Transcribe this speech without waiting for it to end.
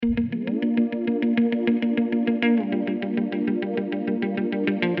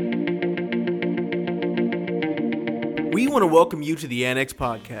want to welcome you to the Annex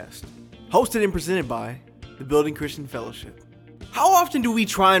Podcast, hosted and presented by the Building Christian Fellowship. How often do we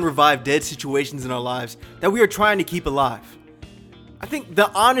try and revive dead situations in our lives that we are trying to keep alive? I think the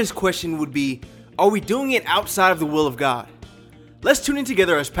honest question would be, are we doing it outside of the will of God? Let's tune in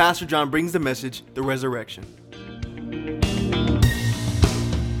together as Pastor John brings the message, the resurrection.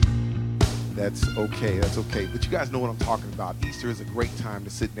 That's okay. But you guys know what I'm talking about. Easter is a great time to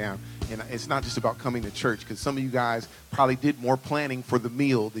sit down. And it's not just about coming to church, because some of you guys probably did more planning for the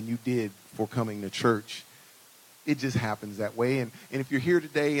meal than you did for coming to church. It just happens that way. And if you're here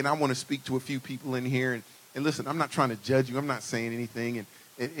today, and I want to speak to a few people in here, and listen, I'm not trying to judge you. I'm not saying anything. And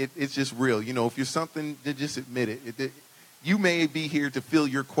it's just real. You know, if you're something, then just admit it. You may be here to fill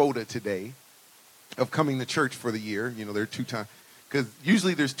your quota today of coming to church for the year. You know, there are 2 times. Because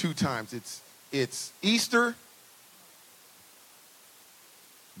usually there's 2 times. It's Easter,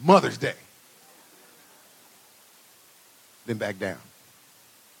 Mother's Day, then back down.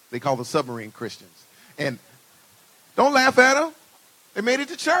 They call the submarine Christians. And don't laugh at them. They made it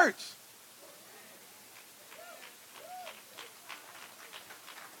to church.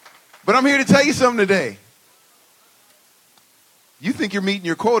 But I'm here to tell you something today. You think you're meeting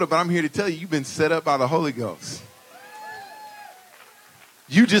your quota, but I'm here to tell you, you've been set up by the Holy Ghost.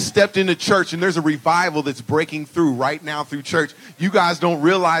 You just stepped into church, and there's a revival that's breaking through right now through church. You guys don't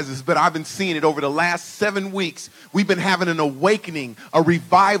realize this, but I've been seeing it over the last 7 weeks. We've been having an awakening, a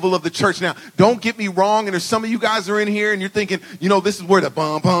revival of the church. Now, don't get me wrong, and there's some of you guys are in here, and you're thinking, you know, this is where the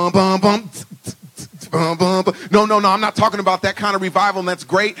bum, bum, bum, bum, bum, bum, bum. No, I'm not talking about that kind of revival, and that's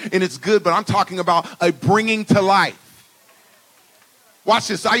great, and it's good, but I'm talking about a bringing to life. Watch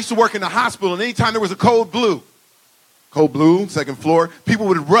this. I used to work in the hospital, and anytime there was a cold blue, 2nd floor, people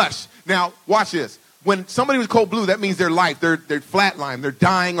would rush. Now, watch this. When somebody was cold blue, that means they're life. They're flatline. They're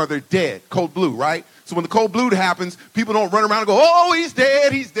dying or they're dead. Cold blue, right? So when the cold blue happens, people don't run around and go, oh, he's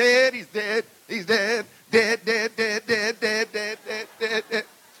dead, he's dead, he's dead, he's dead, dead, dead, dead, dead, dead, dead, dead, dead, dead.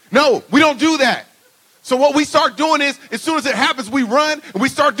 No, we don't do that. So what we start doing is, as soon as it happens, we run and we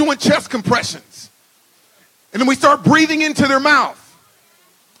start doing chest compressions. And then we start breathing into their mouth.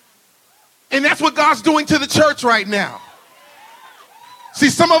 And that's what God's doing to the church right now. See,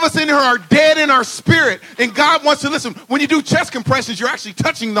 some of us in here are dead in our spirit, and God wants to listen. When you do chest compressions, you're actually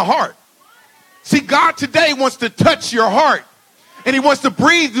touching the heart. See, God today wants to touch your heart, and he wants to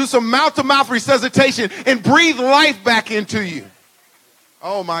breathe, do some mouth-to-mouth resuscitation, and breathe life back into you.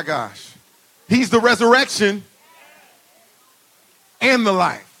 Oh, my gosh. He's the resurrection and the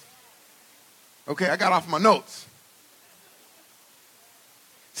life. Okay, I got off my notes.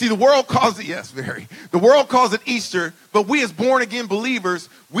 See, the world calls it Easter, but we as born-again believers,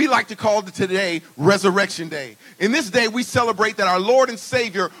 we like to call it today Resurrection Day. In this day, we celebrate that our Lord and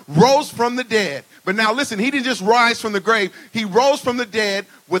Savior rose from the dead. But now listen, he didn't just rise from the grave. He rose from the dead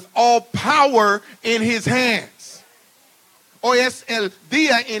with all power in his hands. Hoy es el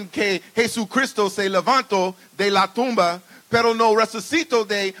día en que Jesucristo se levantó de la tumba, pero no resucitó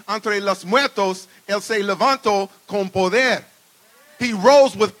de entre los muertos, él se levantó con poder. He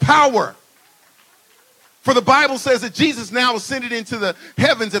rose with power. For the Bible says that Jesus now ascended into the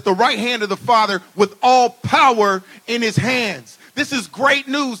heavens at the right hand of the Father with all power in his hands. This is great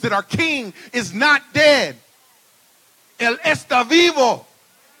news that our King is not dead. Él está vivo.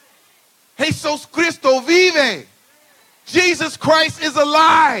 Jesús Cristo vive. Jesus Christ is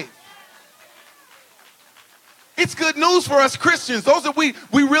alive. It's good news for us Christians. Those that we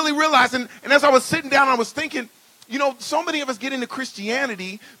really realize. And as I was sitting down, I was thinking, you know, so many of us get into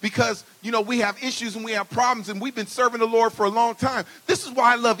Christianity because, you know, we have issues and we have problems, and we've been serving the Lord for a long time. This is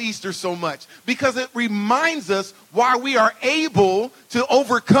why I love Easter so much, because it reminds us why we are able to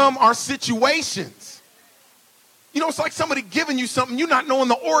overcome our situations. You know, it's like somebody giving you something, you not knowing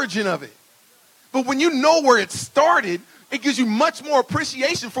the origin of it. But when you know where it started, it gives you much more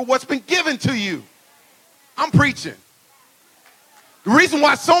appreciation for what's been given to you. I'm preaching. The reason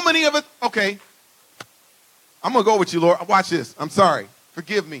why so many of us, okay, I'm going to go with you, Lord. Watch this. I'm sorry.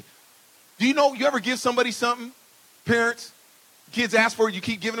 Forgive me. Do you know you ever give somebody something? Parents, kids ask for it, you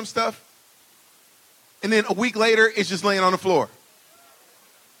keep giving them stuff. And then a week later, it's just laying on the floor.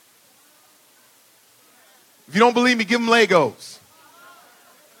 If you don't believe me, give them Legos.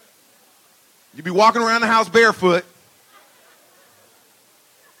 You be walking around the house barefoot.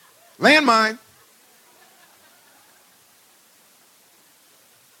 Landmine.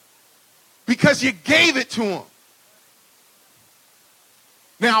 Because you gave it to them.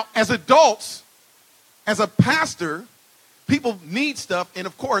 Now, as adults, as a pastor, people need stuff. And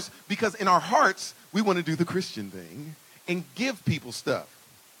of course, because in our hearts, we want to do the Christian thing and give people stuff.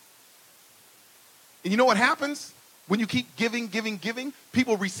 And you know what happens? When you keep giving,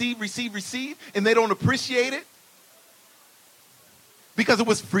 people receive, and they don't appreciate it because it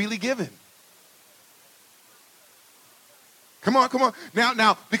was freely given. Come on.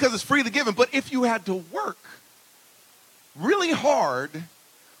 Now, because it's freely given, but if you had to work really hard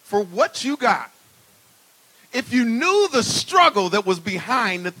for what you got, if you knew the struggle that was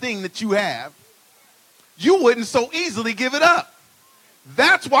behind the thing that you have, you wouldn't so easily give it up.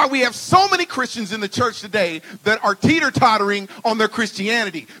 That's why we have so many Christians in the church today that are teeter-tottering on their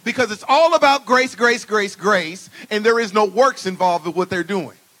Christianity, because it's all about grace, and there is no works involved with what they're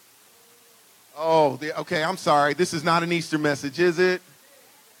doing. Oh, okay, I'm sorry. This is not an Easter message, is it?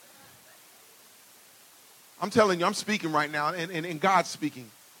 I'm telling you, I'm speaking right now, and God's speaking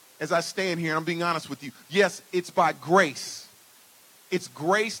as I stand here, and I'm being honest with you. Yes, it's by grace. It's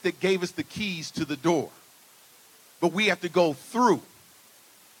grace that gave us the keys to the door. But we have to go through.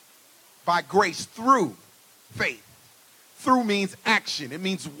 By grace, through faith. Through means action. It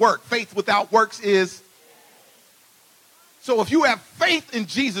means work. Faith without works is... So if you have faith in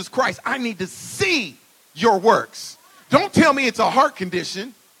Jesus Christ, I need to see your works. Don't tell me it's a heart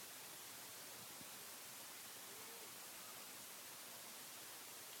condition.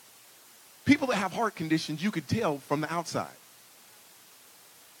 People that have heart conditions, you could tell from the outside.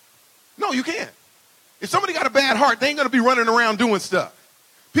 No, you can't. If somebody got a bad heart, they ain't going to be running around doing stuff.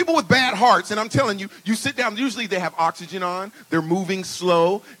 People with bad hearts, and I'm telling you, you sit down, usually they have oxygen on, they're moving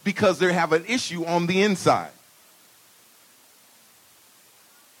slow because they have an issue on the inside.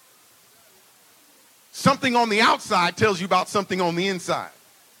 Something on the outside tells you about something on the inside.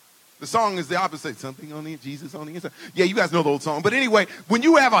 The song is the opposite. Something on the Jesus on the inside. Yeah, you guys know the old song. But anyway, when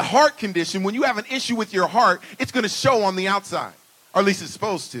you have a heart condition, when you have an issue with your heart, it's going to show on the outside. Or at least it's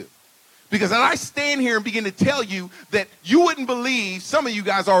supposed to. Because as I stand here and begin to tell you that you wouldn't believe, some of you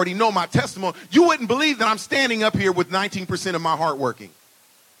guys already know my testimony, you wouldn't believe that I'm standing up here with 19% of my heart working.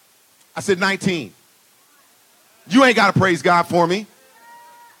 I said 19. You ain't got to praise God for me.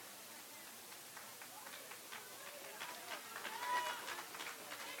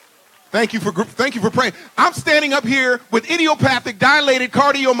 Thank you for praying. I'm standing up here with idiopathic dilated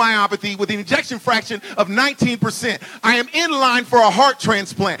cardiomyopathy with an ejection fraction of 19%. I am in line for a heart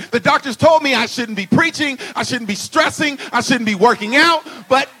transplant. The doctors told me I shouldn't be preaching, I shouldn't be stressing, I shouldn't be working out,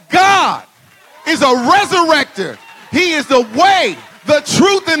 but God is a resurrector. He is the way, the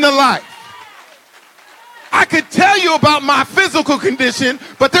truth, and the life. I could tell you about my physical condition,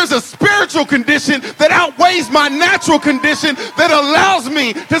 but there's a spiritual condition that outweighs my natural condition that allows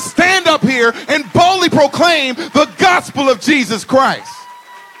me to stand up here and boldly proclaim the gospel of Jesus Christ.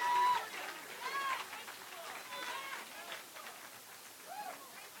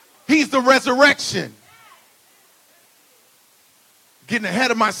 He's the resurrection. Getting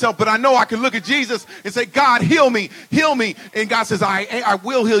ahead of myself, but I know I can look at Jesus and say, God, heal me. And God says, I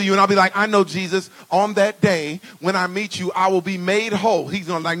will heal you. And I'll be like, I know, Jesus, on that day when I meet you, I will be made whole. He's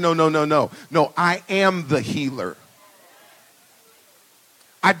going to like, no, I am the healer.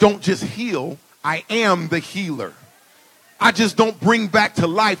 I don't just heal, I am the healer. I just don't bring back to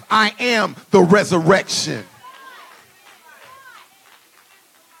life. I am the resurrection.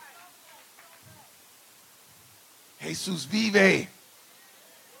 Jesus vive.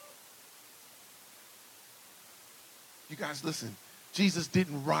 You guys, listen. Jesus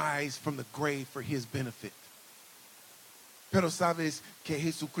didn't rise from the grave for his benefit. Pero sabes que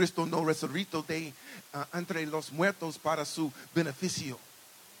Jesucristo no resucitó de entre los muertos para su beneficio.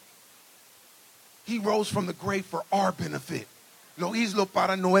 He rose from the grave for our benefit. Lo hizo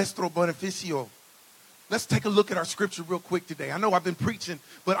para nuestro beneficio. Let's take a look at our scripture real quick today. I know I've been preaching,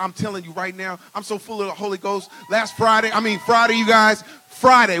 but I'm telling you right now, I'm so full of the Holy Ghost. Friday, you guys.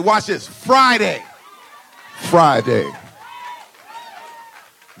 Friday, watch this. Friday.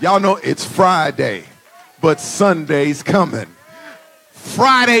 Y'all know it's Friday, but Sunday's coming.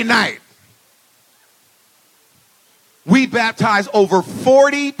 Friday night, we baptized over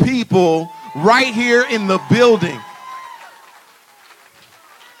 40 people right here in the building.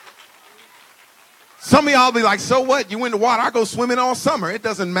 Some of y'all be like, so what? You in the water. I go swimming all summer. It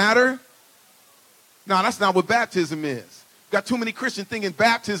doesn't matter. No, that's not what baptism is. Got too many Christians thinking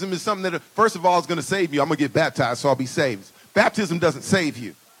baptism is something that, first of all, is going to save you. I'm going to get baptized, so I'll be saved. Baptism doesn't save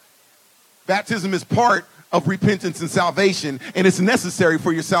you. Baptism is part of repentance and salvation, and it's necessary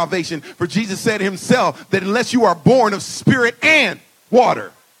for your salvation. For Jesus said himself that unless you are born of spirit and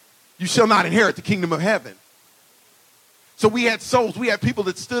water, you shall not inherit the kingdom of heaven. So we had souls. We had people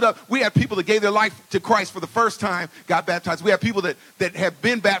that stood up. We had people that gave their life to Christ for the first time, got baptized. We had people that have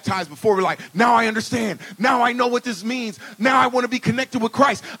been baptized before. We're like, now I understand. Now I know what this means. Now I want to be connected with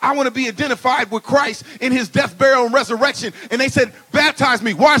Christ. I want to be identified with Christ in his death, burial, and resurrection. And they said, baptize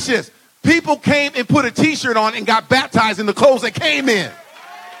me. Watch this. People came and put a T-shirt on and got baptized in the clothes they came in.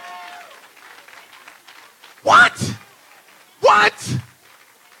 What? What?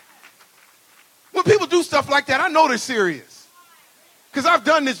 When people do stuff like that, I know they're serious. Because I've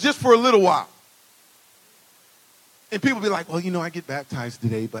done this just for a little while. And people be like, well, I get baptized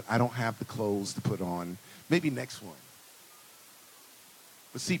today, but I don't have the clothes to put on. Maybe next one.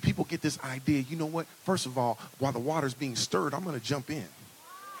 But see, people get this idea, you know what? First of all, while the water's being stirred, I'm going to jump in.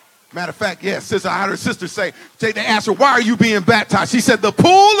 Matter of fact, yes, sister, I had her sister say, they asked her, why are you being baptized? She said, the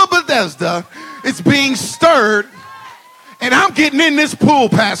pool of Bethesda is being stirred, and I'm getting in this pool,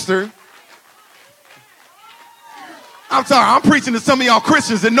 Pastor. I'm sorry, I'm preaching to some of y'all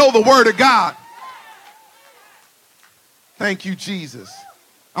Christians that know the word of God. Thank you, Jesus.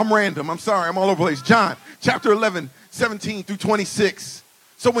 I'm random. I'm sorry. I'm all over the place. John chapter 11, 17 through 26.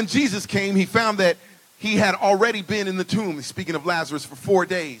 So when Jesus came, he found that he had already been in the tomb, speaking of Lazarus, for 4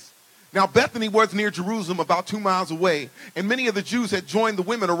 days. Now Bethany was near Jerusalem, about 2 miles away, and many of the Jews had joined the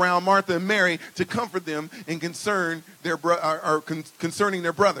women around Martha and Mary to comfort them and concerning their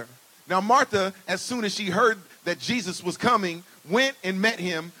brother. Now Martha, as soon as she heard that Jesus was coming, went and met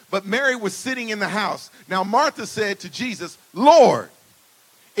him, but Mary was sitting in the house. Now Martha said to Jesus, Lord,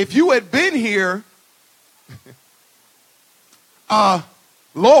 if you had been here,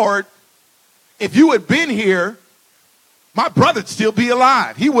 Lord, if you had been here, my brother'd still be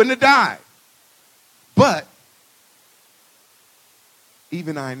alive. He wouldn't have died. But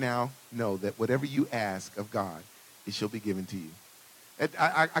even I now know that whatever you ask of God, it shall be given to you.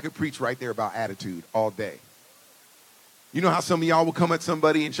 I could preach right there about attitude all day. You know how some of y'all will come at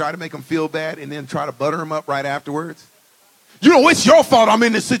somebody and try to make them feel bad and then try to butter them up right afterwards? It's your fault I'm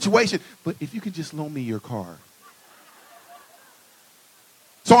in this situation. But if you could just loan me your car.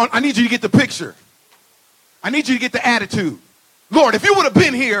 So I need you to get the picture. I need you to get the attitude. Lord, if you would have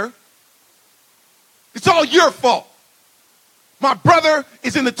been here, it's all your fault. My brother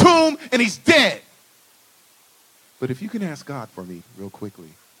is in the tomb and he's dead. But if you can ask God for me real quickly,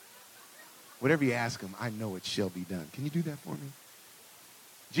 whatever you ask him, I know it shall be done. Can you do that for me?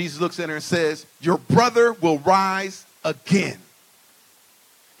 Jesus looks at her and says, your brother will rise again.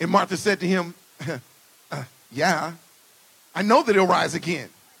 And Martha said to him, yeah, I know that he'll rise again.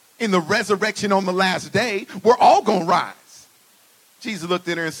 In the resurrection on the last day, we're all going to rise. Jesus looked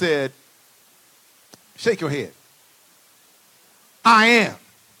at her and said, shake your head. I am.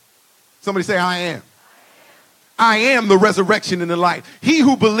 Somebody say, I am. I am the resurrection and the life. He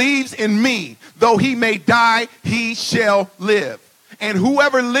who believes in me, though he may die, he shall live. And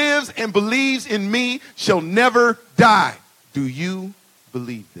whoever lives and believes in me shall never die. Do you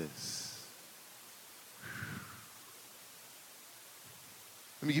believe this?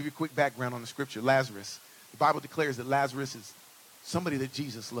 Let me give you a quick background on the scripture. Lazarus. The Bible declares that Lazarus is somebody that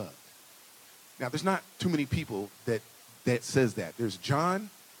Jesus loved. Now, there's not too many people that says that. There's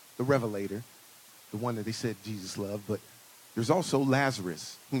John, the Revelator, the one that they said Jesus loved, but there's also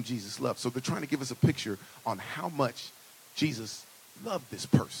Lazarus, whom Jesus loved. So they're trying to give us a picture on how much Jesus loved this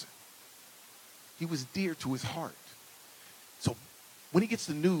person. He was dear to his heart. So when he gets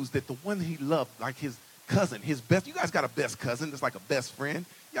the news that the one he loved, like his cousin, his best, you guys got a best cousin that's like a best friend.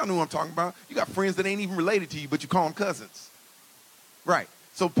 Y'all know what I'm talking about. You got friends that ain't even related to you, but you call them cousins. Right.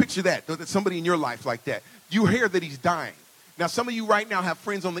 So picture that somebody in your life like that. You hear that he's dying. Now, some of you right now have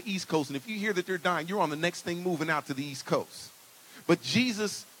friends on the East Coast, and if you hear that they're dying, you're on the next thing moving out to the East Coast. But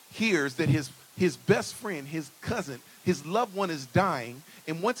Jesus hears that his best friend, his cousin, his loved one is dying,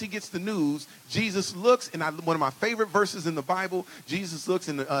 and once he gets the news, Jesus looks, and one of my favorite verses in the Bible, Jesus looks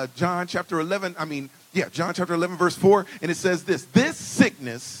in John chapter 11, verse 4, and it says this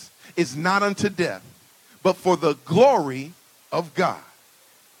sickness is not unto death, but for the glory of God.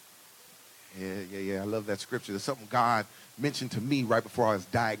 Yeah, I love that scripture. There's something God mentioned to me right before I was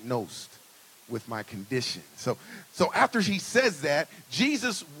diagnosed with my condition. So after he says that,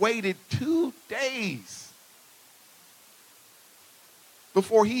 Jesus waited 2 days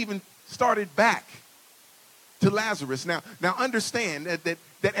before he even started back to Lazarus. Now understand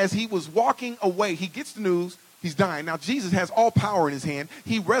that as he was walking away, he gets the news, he's dying. Now, Jesus has all power in his hand.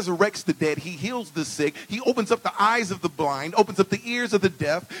 He resurrects the dead. He heals the sick. He opens up the eyes of the blind, opens up the ears of the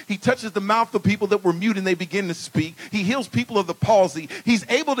deaf. He touches the mouth of people that were mute and they begin to speak. He heals people of the palsy. He's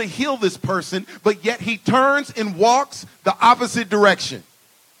able to heal this person, but yet he turns and walks the opposite direction.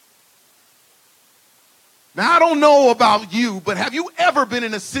 Now, I don't know about you, but have you ever been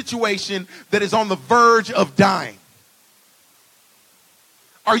in a situation that is on the verge of dying?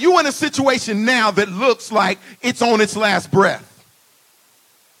 Are you in a situation now that looks like it's on its last breath?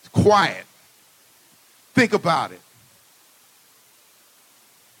 It's quiet. Think about it.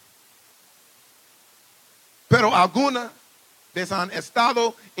 Pero alguna vez han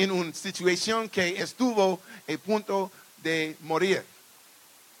estado en una situación que estuvo a punto de morir.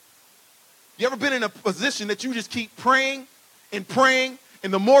 You ever been in a position that you just keep praying, and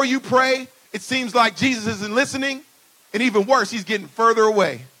the more you pray, it seems like Jesus isn't listening, and even worse, he's getting further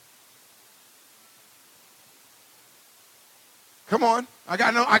away? Come on, I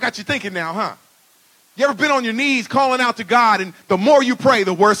got you thinking now, huh? You ever been on your knees calling out to God, and the more you pray,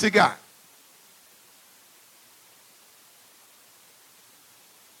 the worse it got?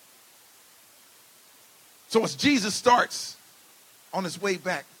 So as Jesus starts on his way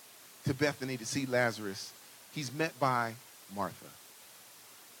back to Bethany to see Lazarus, he's met by Martha.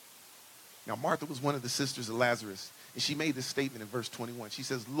 Now, Martha was one of the sisters of Lazarus, and she made this statement in verse 21. She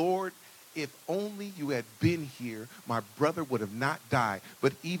says, Lord, if only you had been here, my brother would have not died.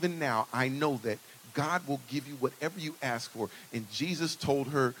 But even now, I know that God will give you whatever you ask for. And Jesus told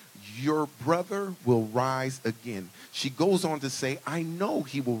her, your brother will rise again. She goes on to say, I know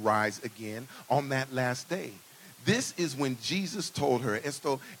he will rise again on that last day. This is when Jesus told her,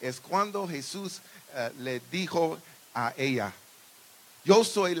 esto es cuando Jesús le dijo a ella, yo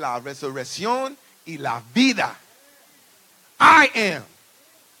soy la resurrección y la vida. I am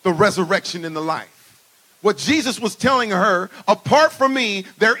the resurrection and the life. What Jesus was telling her, apart from me,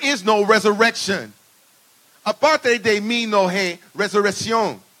 there is no resurrection. Aparte de mí no hay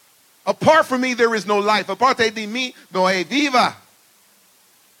resurrección. Apart from me, there is no life. Aparte de mí no hay vida.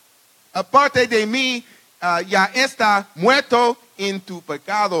 Aparte de mí, ya está muerto en tu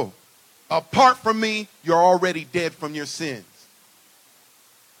pecado. Apart from me, you're already dead from your sins.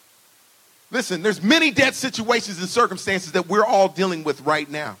 Listen, there's many dead situations and circumstances that we're all dealing with right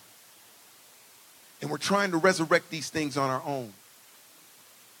now. And we're trying to resurrect these things on our own.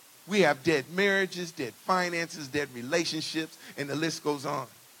 We have dead marriages, dead finances, dead relationships, and the list goes on.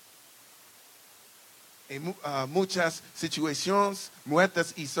 En muchas situaciones,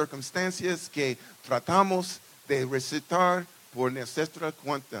 muertas y circunstancias que tratamos de resucitar por nuestra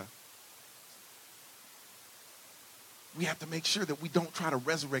cuenta. We have to make sure that we don't try to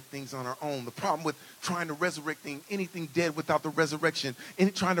resurrect things on our own. The problem with trying to resurrect anything dead without the resurrection,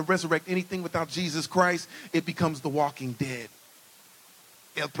 and trying to resurrect anything without Jesus Christ, it becomes the walking dead.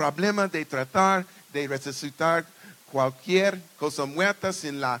 El problema de tratar de resucitar cualquier cosa muerta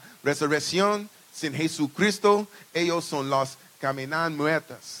sin la resurrección, sin Jesucristo, ellos son los caminan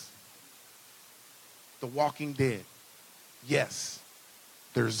muertas. The walking dead. Yes,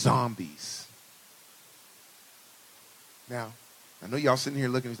 they're zombies. Now, I know y'all sitting here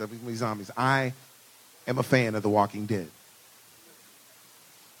looking at these zombies. I am a fan of The Walking Dead.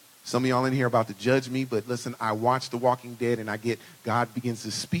 Some of y'all in here are about to judge me, but listen, I watch The Walking Dead and God begins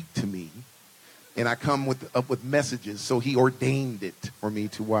to speak to me. And I come up with messages, so he ordained it for me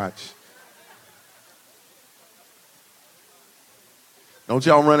to watch. Don't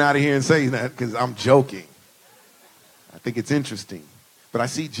y'all run out of here and say that, because I'm joking. I think it's interesting. But I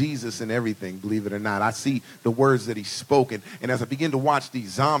see Jesus in everything, believe it or not. I see the words that he's spoken. And as I begin to watch these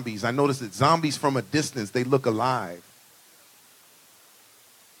zombies, I notice that zombies from a distance, they look alive.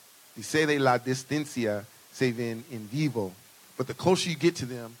 Dice de la distancia se ven en vivo. But the closer you get to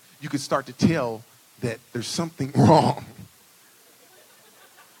them, you can start to tell that there's something wrong.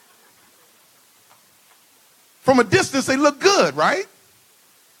 From a distance, they look good, right?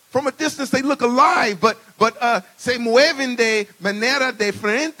 From a distance, they look alive, but se mueven de manera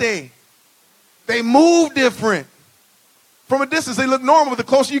diferente. They move different. From a distance, they look normal, but the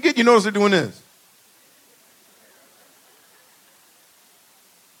closer you get, you notice they're doing this.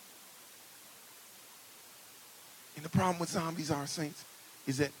 And the problem with zombies are, saints,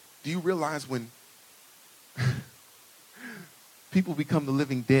 is that, do you realize when people become the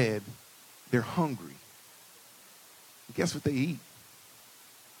living dead, they're hungry. And guess what they eat?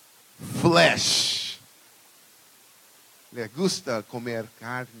 Flesh. Les gusta comer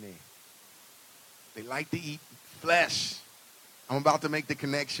carne. They like to eat flesh. I'm about to make the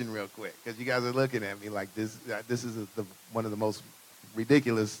connection real quick because you guys are looking at me like this. This is one of the most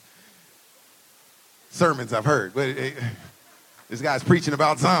ridiculous sermons I've heard. But this guy's preaching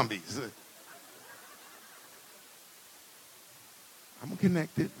about zombies. I'm going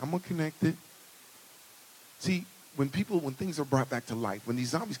to connect it. See, when things are brought back to life, when these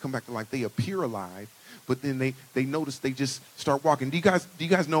zombies come back to life, they appear alive, but then they notice they just start walking. Do you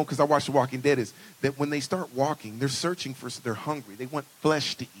guys know, because I watched The Walking Dead, is that when they start walking, they're hungry. They want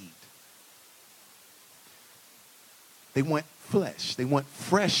flesh to eat. They want flesh. They want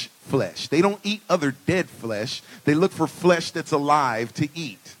fresh flesh. They don't eat other dead flesh. They look for flesh that's alive to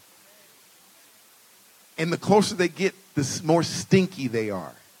eat. And the closer they get, the more stinky they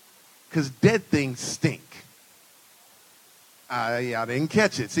are. Because dead things stink. I didn't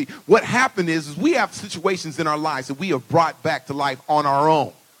catch it. See, what happened is we have situations in our lives that we have brought back to life on our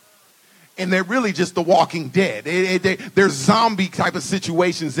own. And they're really just the walking dead. They're zombie type of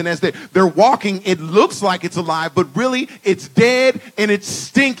situations. And as they're walking, it looks like it's alive, but really it's dead and it's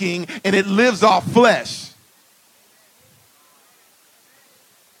stinking and it lives off flesh.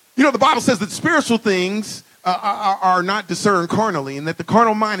 You know, the Bible says that spiritual things are not discerned carnally, and that the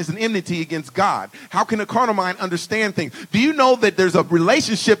carnal mind is an enmity against God. How can a carnal mind understand things? Do you know that there's a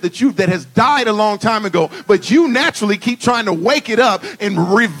relationship that has died a long time ago, but you naturally keep trying to wake it up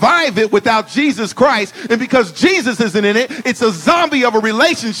and revive it without Jesus Christ? And because Jesus isn't in it, it's a zombie of a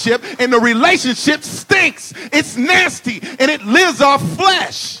relationship, and the relationship stinks. It's nasty, and it lives off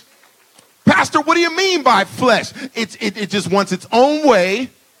flesh. Pastor, what do you mean by flesh? It just wants its own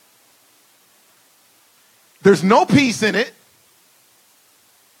way. There's no peace in it.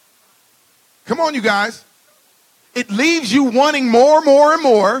 Come on, you guys. It leaves you wanting more, more, and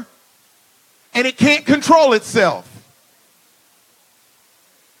more, and it can't control itself.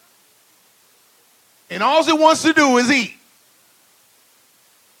 And all it wants to do is eat.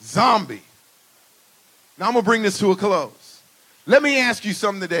 Zombie. Now I'm going to bring this to a close. Let me ask you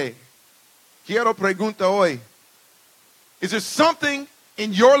something today. Quiero pregunta hoy. Is there something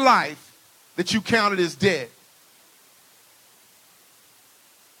in your life that you counted as dead?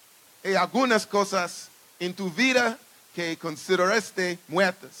 Hay algunas cosas en tu vida que consideraste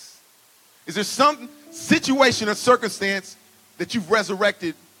muertas. Is there some situation or circumstance that you've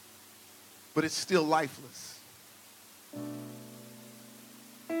resurrected, but it's still lifeless?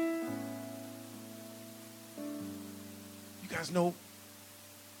 You guys know,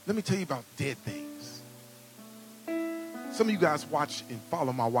 let me tell you about dead things. Some of you guys watch and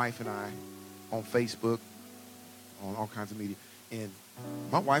follow my wife and I on Facebook, on all kinds of media. And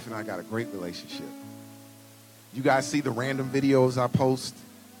my wife and I got a great relationship. You guys see the random videos I post?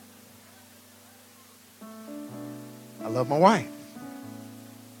 I love my wife.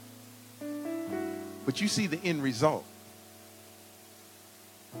 But you see the end result.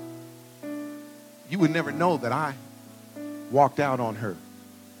 You would never know that I walked out on her.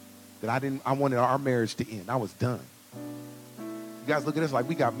 That I wanted our marriage to end. I was done. You guys look at us like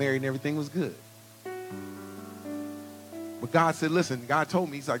we got married and everything was good. But God said, listen, God told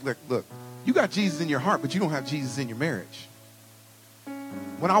me, he's like, look, you got Jesus in your heart, but you don't have Jesus in your marriage.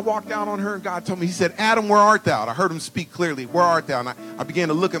 When I walked out on her and God told me, he said, Adam, where art thou? I heard him speak clearly, where art thou? And I began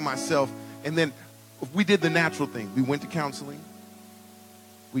to look at myself, and then we did the natural thing. We went to counseling.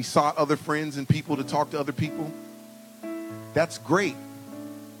 We sought other friends and people to talk to other people. That's great.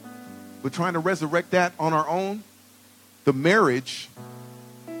 But trying to resurrect that on our own, the marriage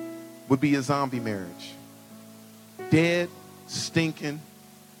would be a zombie marriage. Dead, stinking.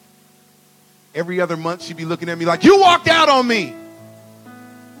 Every other month she'd be looking at me like, you walked out on me.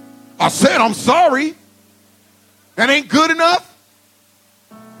 I said, I'm sorry. That ain't good enough.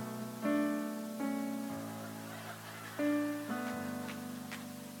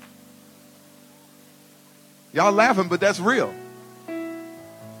 Y'all laughing, but that's real.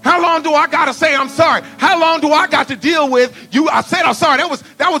 How long do I got to say I'm sorry? How long do I got to deal with you? I said I'm sorry.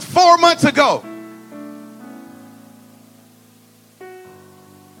 That was 4 months ago.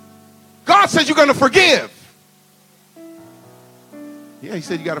 God says you're going to forgive. Yeah, he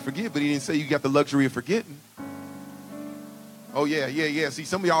said you got to forgive, but he didn't say you got the luxury of forgetting. Oh, yeah. See,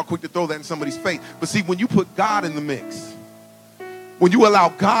 some of y'all are quick to throw that in somebody's face. But see, when you put God in the mix, when you allow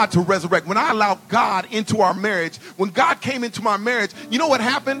God to resurrect, when I allow God into our marriage, when God came into my marriage, you know what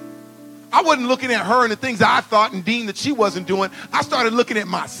happened? I wasn't looking at her and the things that I thought and deemed that she wasn't doing. I started looking at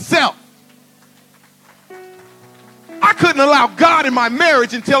myself. I couldn't allow God in my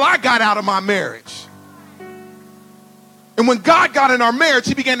marriage until I got out of my marriage. And when God got in our marriage,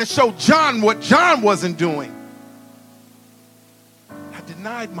 he began to show John what John wasn't doing. I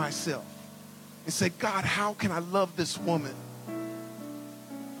denied myself and said, God, how can I love this woman?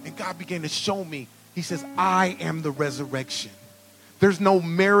 And God began to show me. He says, I am the resurrection. There's no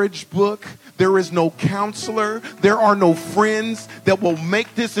marriage book. There is no counselor. There are no friends that will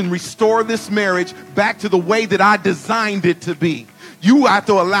make this and restore this marriage back to the way that I designed it to be. You have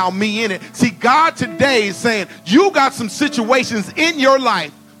to allow me in it. See, God today is saying, you got some situations in your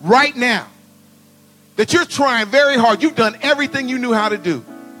life right now that you're trying very hard. You've done everything you knew how to do.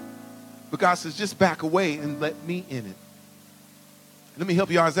 But God says, just back away and let me in it. Let me help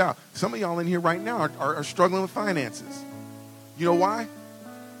you guys out. Some of y'all in here right now are struggling with finances. You know why?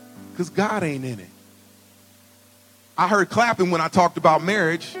 Because God ain't in it. I heard clapping when I talked about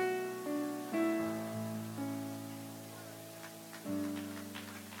marriage.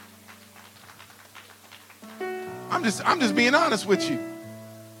 I'm just being honest with you.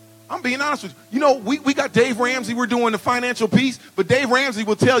 I'm being honest with you. You know, we got Dave Ramsey. We're doing the financial piece. But Dave Ramsey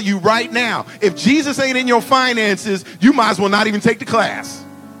will tell you right now, if Jesus ain't in your finances, you might as well not even take the class.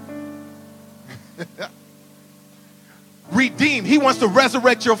 Redeem. He wants to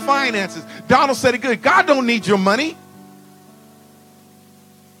resurrect your finances. Donald said it good. God don't need your money.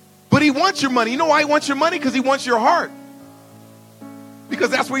 But he wants your money. You know why he wants your money? Because he wants your heart. Because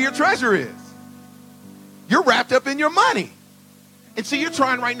that's where your treasure is. You're wrapped up in your money. And see, you're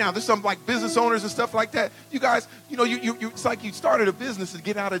trying right now. There's some like business owners and stuff like that. You guys, you know, it's like you started a business to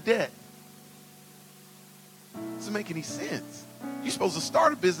get out of debt. It doesn't make any sense. You're supposed to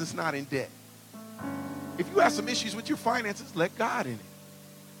start a business not in debt. If you have some issues with your finances, let God in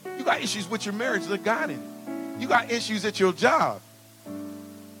it. You got issues with your marriage, let God in it. You got issues at your job.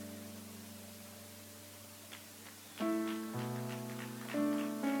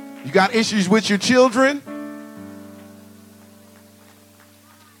 You got issues with your children.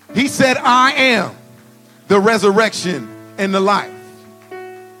 He said, I am the resurrection and the life.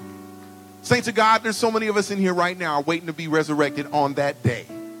 Saints of God, there's so many of us in here right now waiting to be resurrected on that day.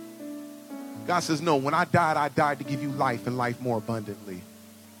 God says, no, when I died to give you life and life more abundantly.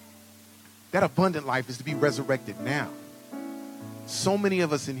 That abundant life is to be resurrected now. So many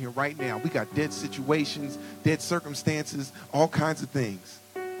of us in here right now, we got dead situations, dead circumstances, all kinds of things.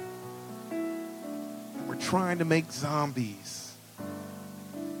 And we're trying to make zombies.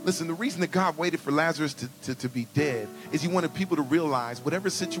 Listen, the reason that God waited for Lazarus to be dead is he wanted people to realize whatever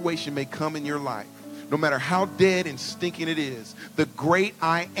situation may come in your life, no matter how dead and stinking it is, the great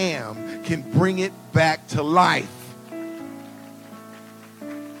I am can bring it back to life.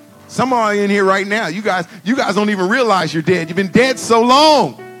 Some of you in here right now, you guys don't even realize you're dead. You've been dead so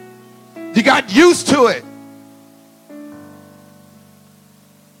long. You got used to it.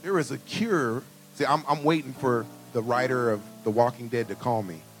 There is a cure. See, I'm waiting for the writer of The Walking Dead to call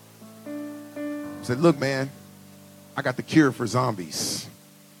me. I said, look, man, I got the cure for zombies.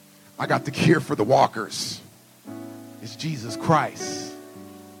 I got the cure for the walkers. It's Jesus Christ.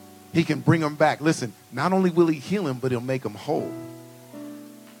 He can bring them back. Listen, not only will he heal them, but he'll make them whole.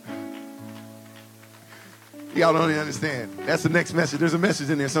 Y'all don't even understand. That's the next message. There's a message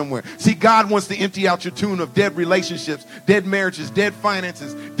in there somewhere. See, God wants to empty out your tomb of dead relationships, dead marriages, dead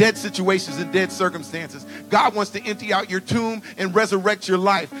finances, dead situations, and dead circumstances. God wants to empty out your tomb and resurrect your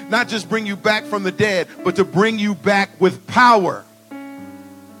life. Not just bring you back from the dead, but to bring you back with power.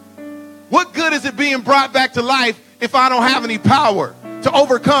 What good is it being brought back to life if I don't have any power to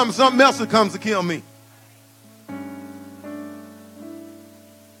overcome something else that comes to kill me?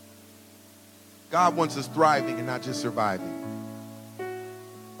 God wants us thriving and not just surviving.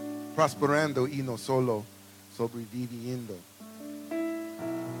 Prosperando y no solo sobreviviendo.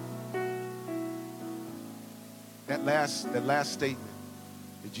 That last statement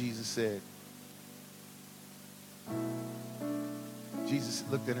that Jesus said. Jesus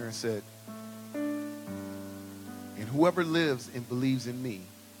looked at her and said, and whoever lives and believes in me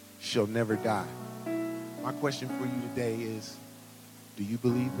shall never die. My question for you today is, do you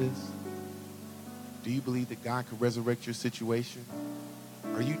believe this? Do you believe that God could resurrect your situation?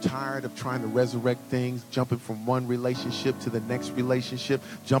 Are you tired of trying to resurrect things, jumping from one relationship to the next relationship,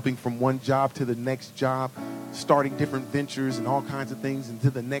 jumping from one job to the next job, starting different ventures and all kinds of things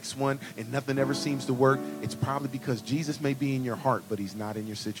into the next one, and nothing ever seems to work? It's probably because Jesus may be in your heart, but he's not in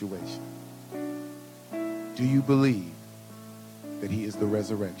your situation. Do you believe that he is the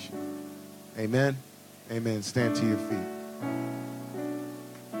resurrection? Amen? Amen. Stand to your feet.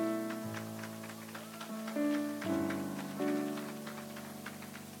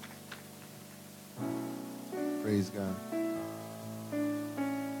 Praise God.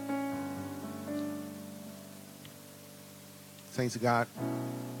 Saints of God,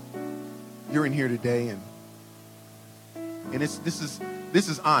 you're in here today, and this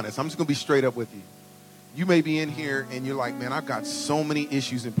is honest. I'm just going to be straight up with you. You may be in here and you're like, man, I've got so many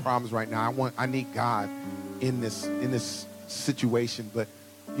issues and problems right now. I need God in this situation. But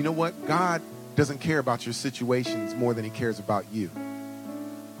you know what? God doesn't care about your situations more than he cares about you.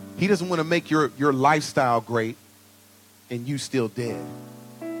 He doesn't want to make your lifestyle great. and you still dead.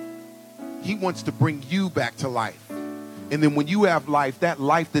 He wants to bring you back to life. And then when you have life, that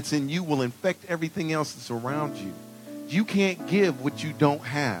life that's in you will infect everything else that's around you. You can't give what you don't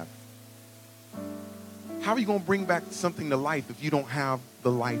have. How are you going to bring back something to life if you don't have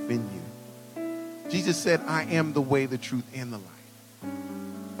the life in you? Jesus said, I am the way, the truth, and the life.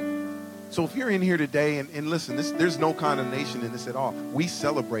 So if you're in here today, and listen, there's no condemnation in this at all. We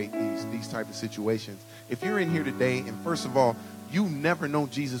celebrate these type of situations. If you're in here today, and first of all, you never know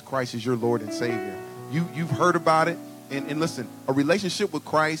Jesus Christ as your Lord and Savior. You've heard about it. And listen, a relationship with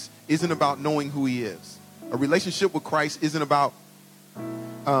Christ isn't about knowing who he is. A relationship with Christ isn't about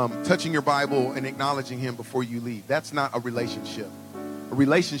touching your Bible and acknowledging him before you leave. That's not a relationship. A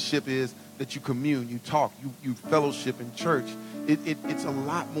relationship is that you commune, you talk, you fellowship in church. It's a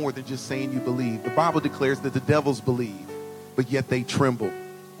lot more than just saying you believe. The Bible declares that the devils believe, but yet they tremble.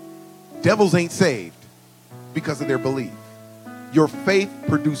 Devils ain't saved because of their belief. Your faith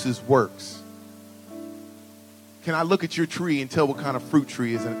produces works. Can I look at your tree and tell what kind of fruit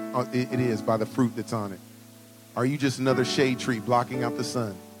tree it is by the fruit that's on it? Are you just another shade tree blocking out the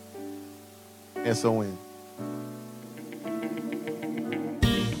sun? S-O-N.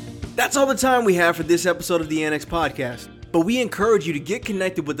 That's all the time we have for this episode of the Annex Podcast. But we encourage you to get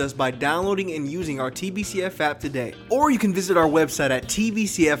connected with us by downloading and using our TBCF app today. Or you can visit our website at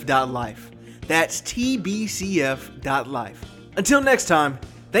tbcf.life. That's tbcf.life. Until next time,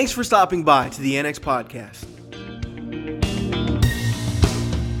 thanks for stopping by to the Annex Podcast.